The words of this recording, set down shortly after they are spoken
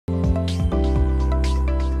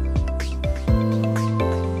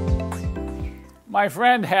My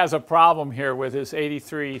friend has a problem here with his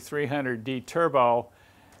 83 300D turbo,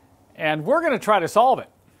 and we're going to try to solve it.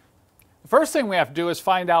 The first thing we have to do is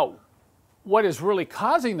find out what is really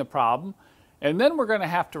causing the problem, and then we're going to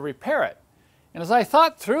have to repair it. And as I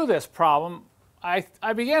thought through this problem, I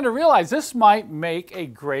began to realize this might make a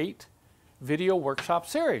great video workshop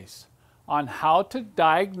series on how to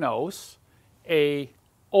diagnose a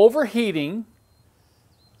overheating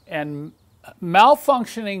and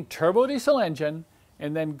malfunctioning turbo diesel engine,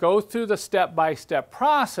 and then go through the step-by-step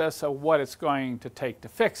process of what it's going to take to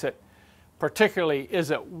fix it. Particularly, is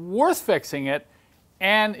it worth fixing it,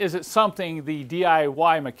 and is it something the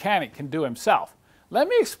DIY mechanic can do himself? Let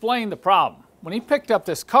me explain the problem. When he picked up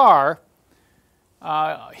this car,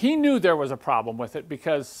 he knew there was a problem with it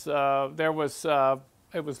because it was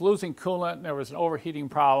losing coolant and there was an overheating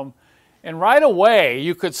problem. And right away,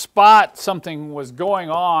 you could spot something was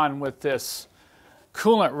going on with this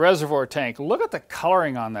coolant reservoir tank. Look at the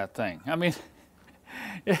coloring on that thing. I mean,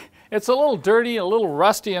 it's a little dirty, a little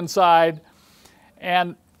rusty inside.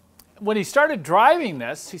 And when he started driving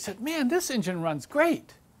this, he said, man, this engine runs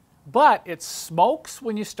great. But it smokes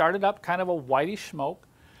when you start it up, kind of a whitish smoke.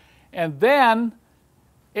 And then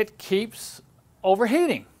it keeps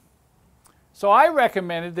overheating. So I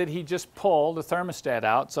recommended that he just pull the thermostat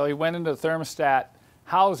out. So he went into the thermostat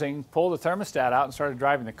housing, pulled the thermostat out and started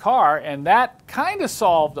driving the car, and that kind of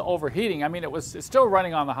solved the overheating. I mean, it's still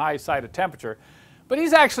running on the high side of temperature, but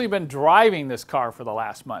he's actually been driving this car for the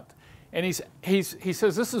last month. And he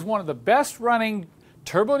says this is one of the best running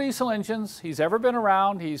turbo diesel engines he's ever been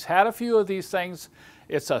around. He's had a few of these things.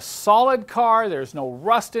 It's a solid car. There's no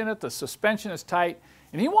rust in it. The suspension is tight,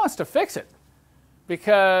 and he wants to fix it,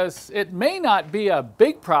 because it may not be a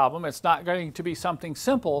big problem. It's not going to be something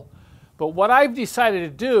simple. But what I've decided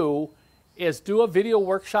to do is do a video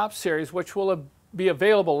workshop series, which will be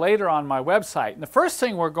available later on my website. And the first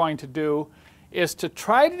thing we're going to do is to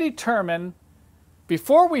try to determine,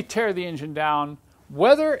 before we tear the engine down,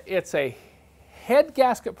 whether it's a head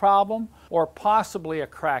gasket problem or possibly a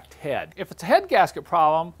cracked head. If it's a head gasket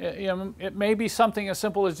problem, it may be something as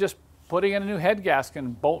simple as just putting in a new head gasket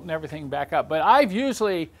and bolting everything back up. But I've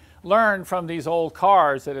usually learned from these old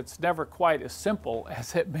cars that it's never quite as simple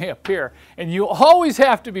as it may appear. And you always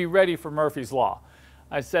have to be ready for Murphy's Law.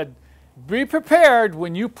 I said, be prepared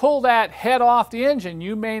when you pull that head off the engine.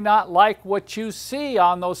 You may not like what you see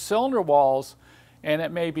on those cylinder walls, and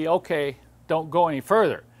it may be, okay, don't go any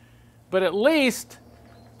further. But at least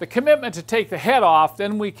the commitment to take the head off,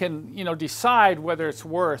 then we can, decide whether it's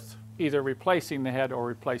worth either replacing the head or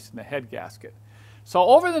replacing the head gasket. So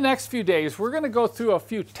over the next few days, we're going to go through a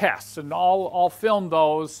few tests, and I'll film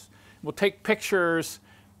those. We'll take pictures.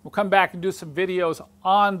 We'll come back and do some videos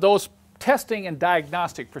on those testing and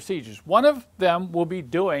diagnostic procedures. One of them will be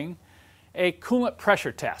doing a coolant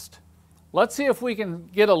pressure test. Let's see if we can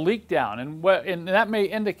get a leak down, and that may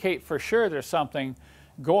indicate for sure there's something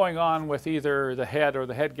going on with either the head or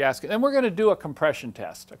the head gasket. And we're going to do a compression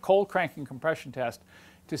test, a cold cranking compression test,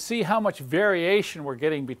 to see how much variation we're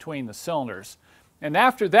getting between the cylinders. And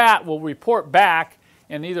after that, we'll report back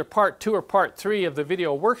in either part 2 or part 3 of the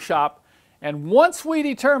video workshop. And once we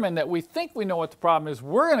determine that we think we know what the problem is,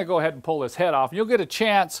 we're going to go ahead and pull this head off. You'll get a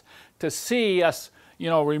chance to see us,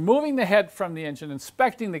 removing the head from the engine,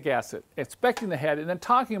 inspecting the gasket, inspecting the head, and then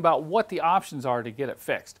talking about what the options are to get it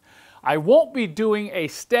fixed. I won't be doing a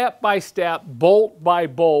step-by-step,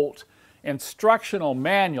 bolt-by-bolt instructional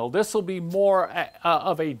manual. This will be more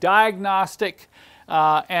of a diagnostic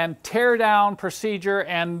and tear down procedure,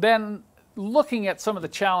 and then looking at some of the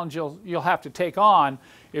challenges you'll have to take on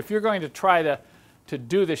if you're going to try to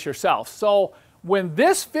do this yourself. So when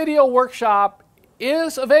this video workshop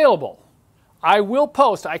is available, I will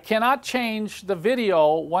post. I cannot change the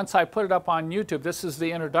video once I put it up on YouTube. This is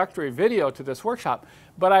the introductory video to this workshop.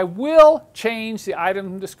 But I will change the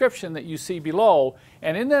item description that you see below.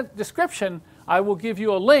 And in the description, I will give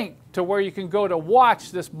you a link to where you can go to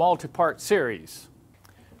watch this multi-part series.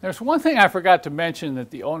 There's one thing I forgot to mention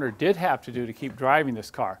that the owner did have to do to keep driving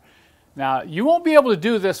this car. Now, you won't be able to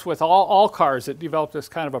do this with all cars that develop this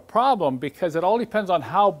kind of a problem, because it all depends on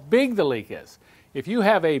how big the leak is. If you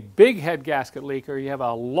have a big head gasket leak or you have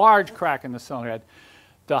a large crack in the cylinder head,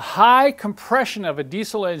 the high compression of a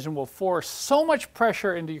diesel engine will force so much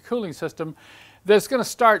pressure into your cooling system that it's going to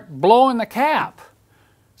start blowing the cap.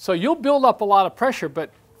 So you'll build up a lot of pressure,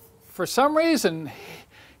 but for some reason,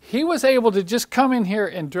 he was able to just come in here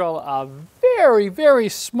and drill a very, very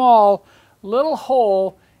small little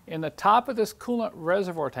hole in the top of this coolant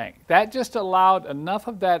reservoir tank. That just allowed enough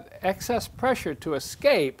of that excess pressure to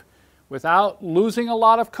escape without losing a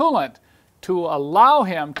lot of coolant, to allow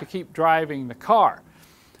him to keep driving the car.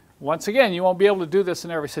 Once again, you won't be able to do this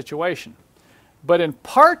in every situation. But in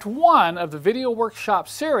part 1 of the video workshop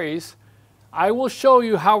series, I will show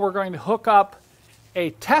you how we're going to hook up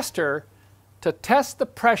a tester to test the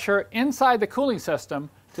pressure inside the cooling system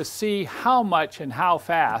to see how much and how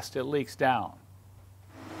fast it leaks down.